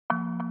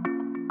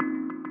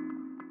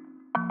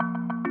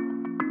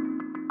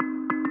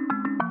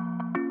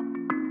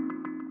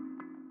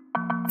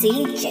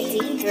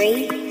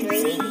DJ33.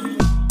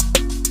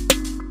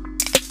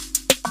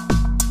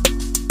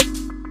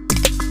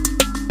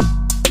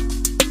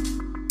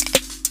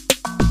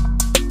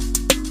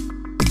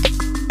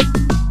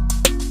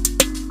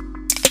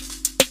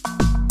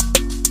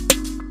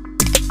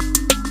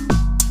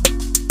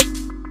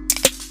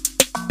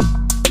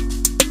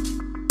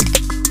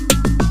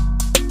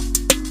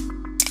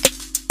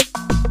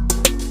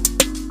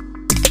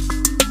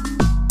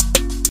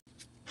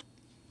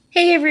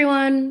 Hey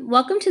everyone,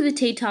 welcome to the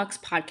Tay Talks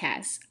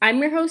podcast. I'm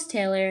your host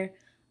Taylor,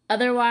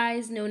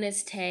 otherwise known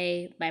as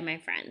Tay by my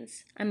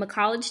friends. I'm a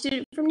college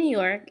student from New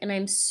York and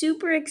I'm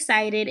super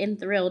excited and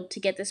thrilled to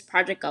get this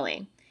project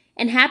going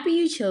and happy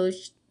you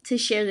chose to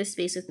share this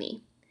space with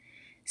me.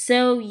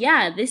 So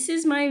yeah, this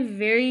is my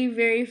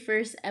very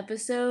first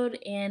episode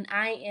and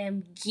I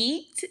am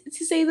geeked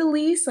to say the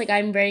least.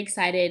 I'm very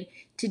excited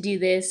to do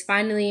this.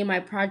 Finally, my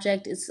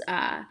project is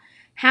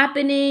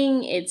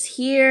happening, it's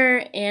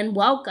here, and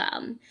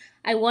welcome.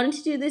 I wanted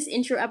to do this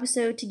intro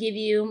episode to give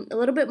you a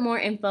little bit more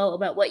info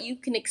about what you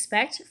can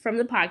expect from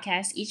the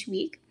podcast each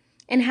week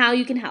and how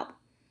you can help.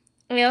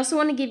 I also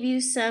want to give you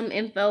some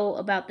info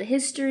about the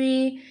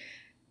history,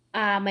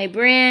 my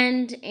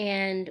brand,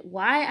 and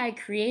why I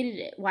created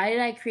it. Why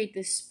did I create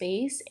this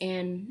space,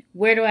 and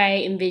where do I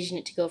envision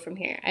it to go from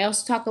here? I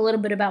also talk a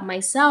little bit about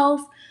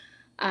myself,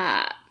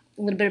 a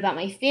little bit about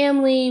my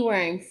family, where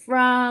I'm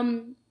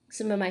from,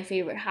 some of my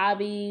favorite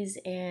hobbies,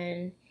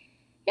 and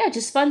yeah,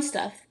 just fun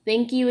stuff.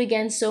 Thank you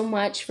again so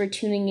much for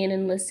tuning in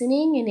and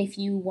listening. And if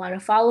you want to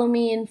follow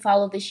me and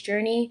follow this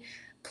journey,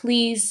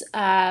 please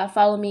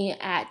follow me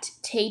at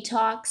Tay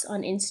Talks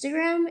on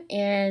Instagram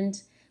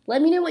and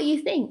let me know what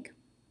you think.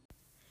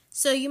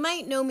 So you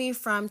might know me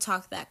from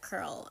Talk That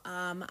Curl.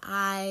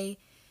 I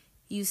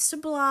used to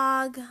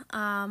blog.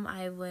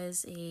 I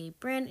was a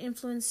brand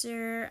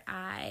influencer.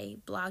 I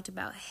blogged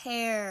about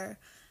hair,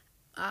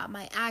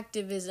 my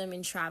activism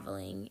in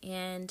traveling,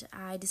 and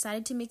I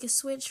decided to make a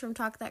switch from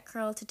Talk That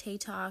Curl to Tay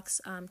Talks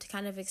to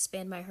kind of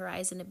expand my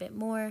horizon a bit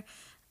more.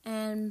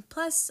 And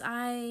plus,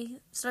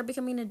 I started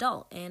becoming an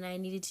adult, and I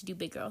needed to do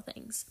big girl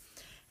things.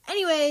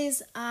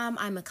 Anyways,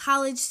 I'm a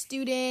college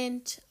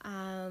student.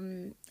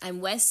 I'm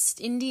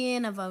West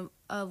Indian, of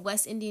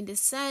West Indian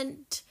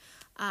descent.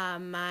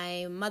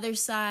 My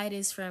mother's side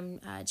is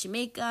from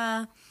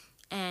Jamaica,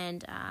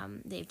 and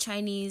they have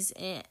Chinese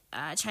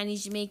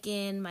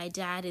Jamaican. My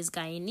dad is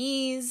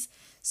Guyanese,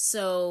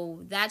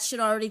 so that should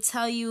already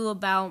tell you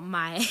about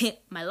my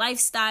my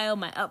lifestyle,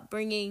 my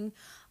upbringing.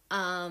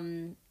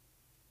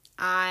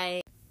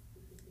 I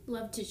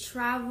love to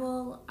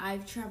travel.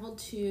 I've traveled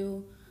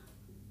to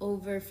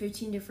over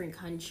 15 different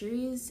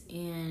countries,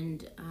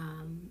 and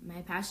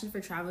my passion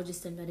for travel just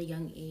stemmed at a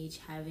young age,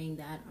 having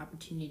that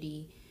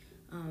opportunity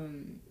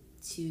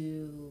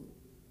to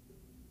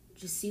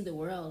just see the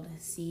world,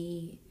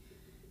 see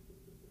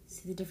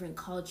the different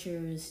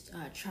cultures,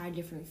 try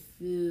different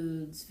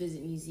foods,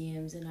 visit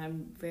museums, and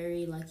I'm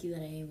very lucky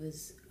that I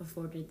was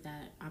afforded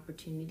that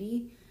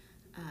opportunity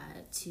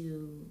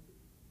to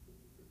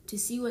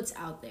see what's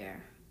out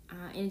there.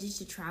 And just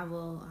to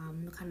travel,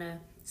 kind of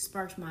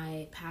sparked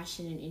my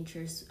passion and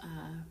interest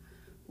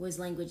was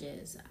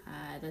languages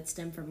that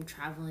stem from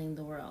traveling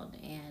the world.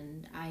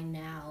 And I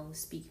now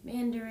speak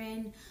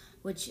Mandarin,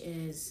 which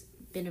has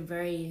been a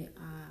very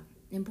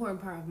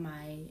important part of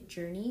my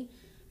journey.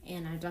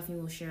 And I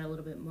definitely will share a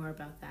little bit more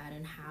about that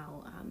and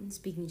how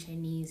speaking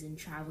Chinese and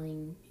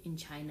traveling in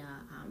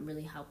China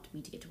really helped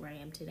me to get to where I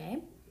am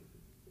today.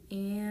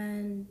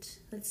 And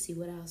let's see,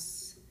 what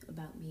else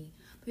about me?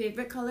 My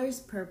favorite color is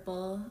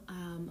purple,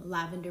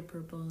 lavender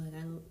purple.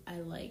 I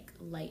like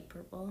light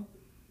purple.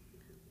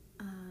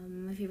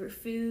 My favorite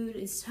food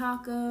is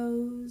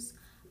tacos.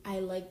 I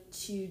like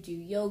to do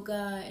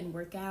yoga and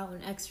work out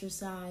and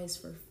exercise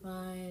for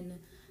fun.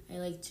 I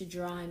like to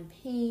draw and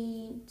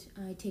paint.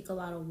 I take a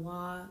lot of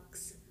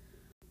walks.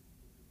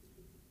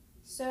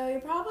 So you're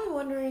probably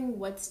wondering,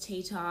 what's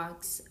Tay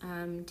Talks?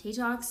 Tay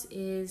Talks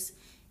is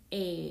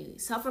a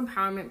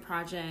self-empowerment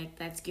project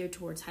that's geared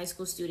towards high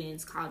school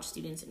students, college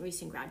students, and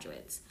recent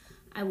graduates.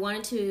 I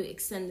wanted to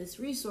extend this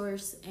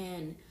resource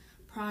and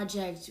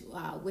project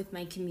with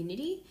my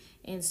community,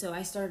 and so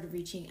I started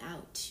reaching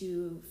out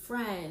to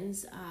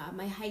friends,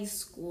 my high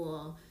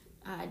school,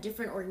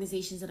 different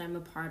organizations that I'm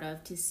a part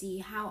of, to see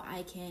how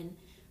I can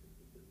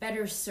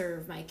better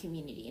serve my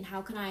community and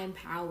how can I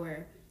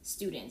empower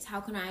students, how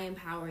can I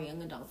empower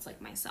young adults like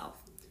myself.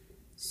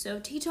 So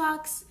Tay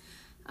Talks,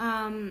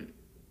 the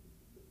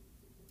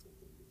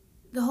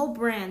whole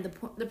brand,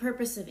 the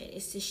purpose of it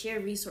is to share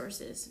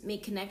resources,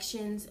 make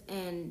connections,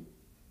 and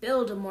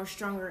build a more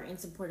stronger and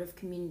supportive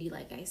community,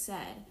 like I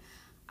said.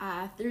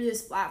 Through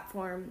this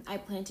platform, I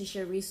plan to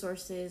share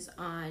resources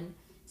on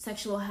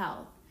sexual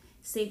health,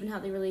 safe and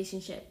healthy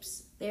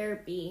relationships,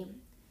 therapy,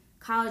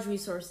 college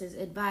resources,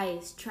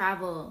 advice,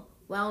 travel,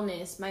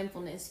 wellness,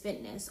 mindfulness,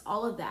 fitness,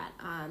 all of that.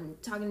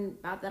 Talking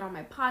about that on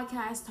my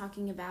podcast,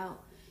 talking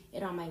about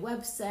it on my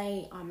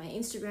website, on my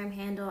Instagram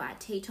handle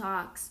at Tay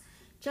Talks.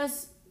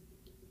 Just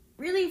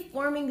really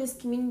forming this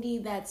community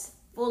that's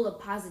full of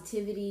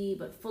positivity,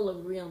 but full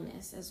of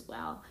realness as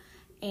well.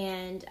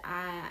 And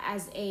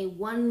as a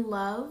One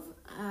Love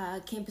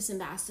campus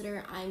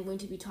ambassador, I'm going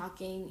to be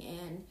talking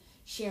and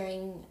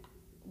sharing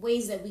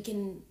ways that we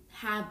can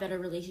have better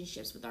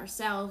relationships with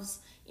ourselves,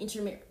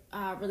 intimate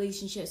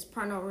relationships,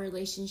 partner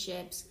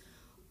relationships,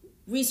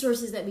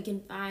 resources that we can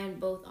find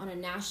both on a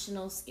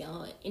national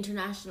scale,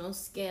 international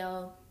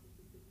scale,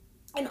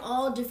 and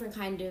all different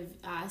kind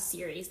of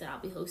series that I'll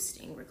be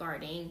hosting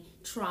regarding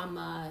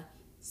trauma,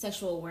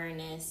 sexual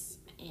awareness,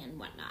 and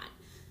whatnot.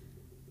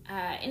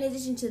 In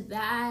addition to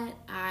that,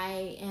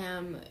 I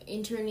am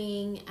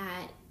interning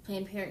at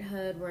Planned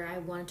Parenthood, where I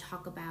want to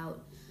talk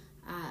about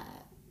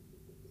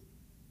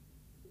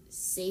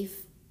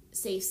safe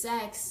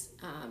sex,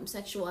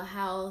 sexual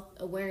health,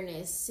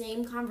 awareness,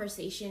 same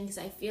conversation, because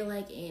I feel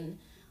like in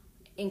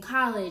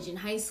college, in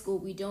high school,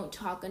 we don't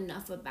talk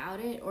enough about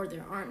it, or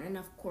there aren't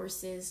enough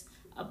courses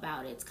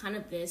about it. It's kind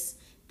of this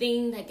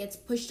thing that gets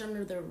pushed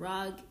under the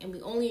rug, and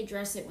we only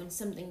address it when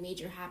something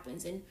major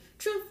happens. And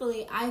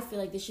truthfully, I feel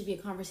like this should be a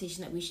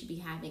conversation that we should be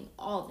having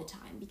all the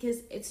time, because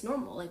it's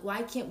normal. Like,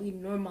 why can't we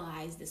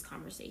normalize this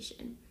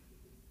conversation?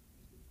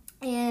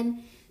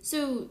 And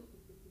so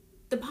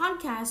the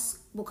podcast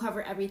will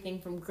cover everything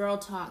from girl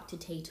talk to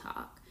Tay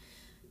Talk,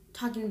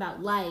 talking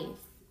about life,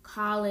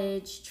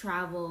 college,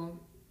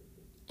 travel,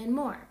 and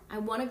more. I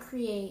want to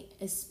create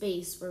a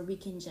space where we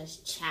can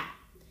just chat.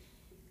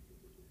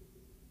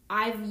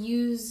 I've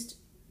used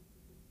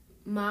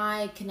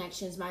my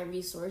connections, my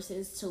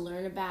resources to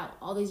learn about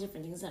all these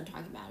different things that I'm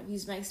talking about. I've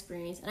used my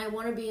experience, and I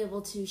want to be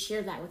able to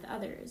share that with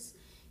others.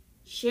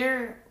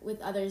 Share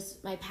with others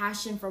my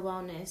passion for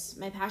wellness,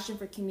 my passion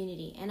for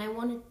community, and I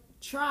want to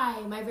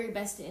try my very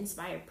best to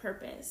inspire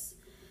purpose.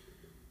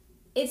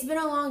 It's been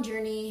a long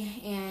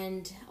journey,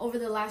 and over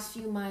the last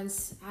few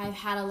months, I've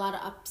had a lot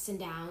of ups and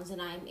downs,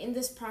 and I'm in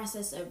this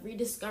process of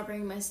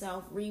rediscovering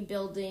myself,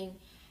 rebuilding,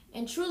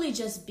 and truly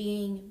just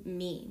being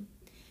me.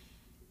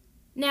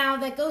 Now,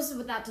 that goes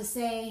without to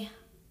say,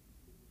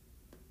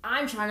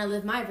 I'm trying to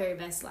live my very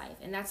best life,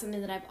 and that's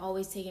something that I've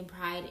always taken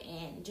pride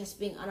in, just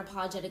being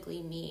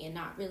unapologetically me and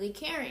not really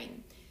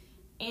caring.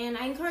 And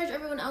I encourage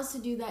everyone else to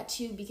do that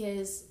too,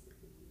 because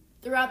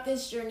throughout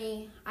this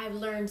journey, I've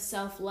learned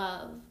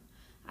self-love,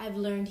 I've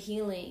learned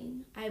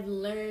healing, I've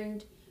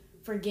learned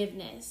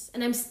forgiveness,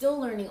 and I'm still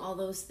learning all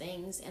those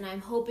things. And I'm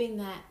hoping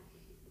that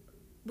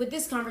with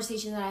this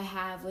conversation that I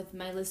have with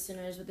my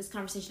listeners, with this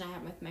conversation I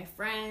have with my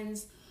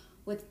friends,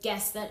 with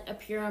guests that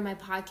appear on my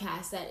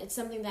podcast, that it's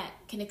something that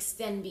can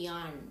extend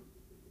beyond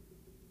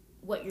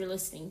what you're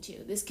listening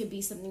to. This could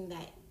be something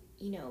that,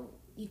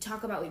 you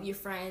talk about with your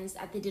friends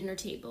at the dinner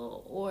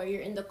table, or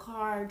you're in the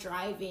car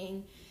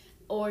driving,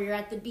 or you're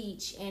at the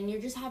beach and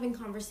you're just having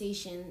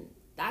conversation.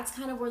 That's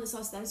kind of where this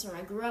all stems from.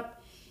 I grew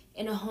up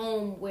in a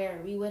home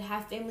where we would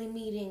have family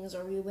meetings,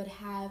 or we would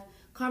have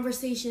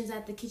conversations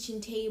at the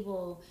kitchen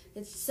table.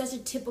 It's such a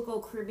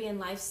typical Caribbean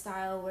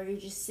lifestyle where you're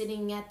just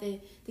sitting at the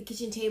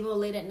kitchen table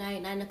late at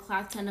night, 9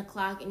 o'clock, 10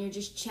 o'clock, and you're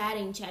just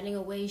chatting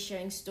away,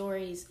 sharing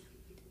stories,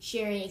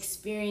 sharing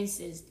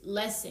experiences,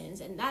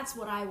 lessons. And that's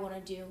what I want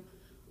to do.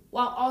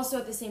 While also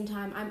at the same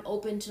time, I'm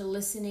open to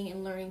listening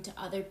and learning from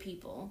other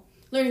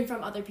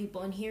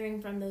people and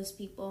hearing from those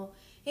people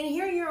and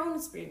hearing your own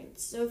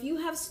experience. So if you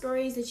have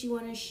stories that you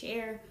want to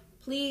share,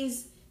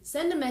 please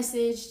send a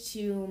message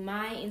to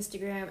my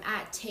Instagram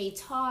at Tay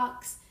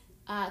Talks.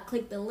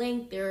 Click the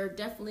link. There are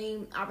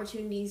definitely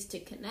opportunities to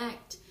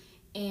connect.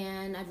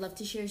 And I'd love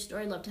to share a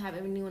story. I'd love to have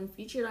anyone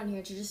featured on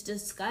here to just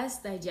discuss,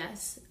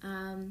 digest.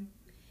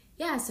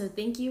 So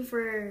thank you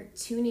for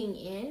tuning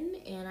in.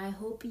 And I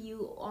hope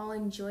you all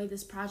enjoy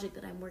this project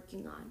that I'm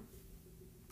working on.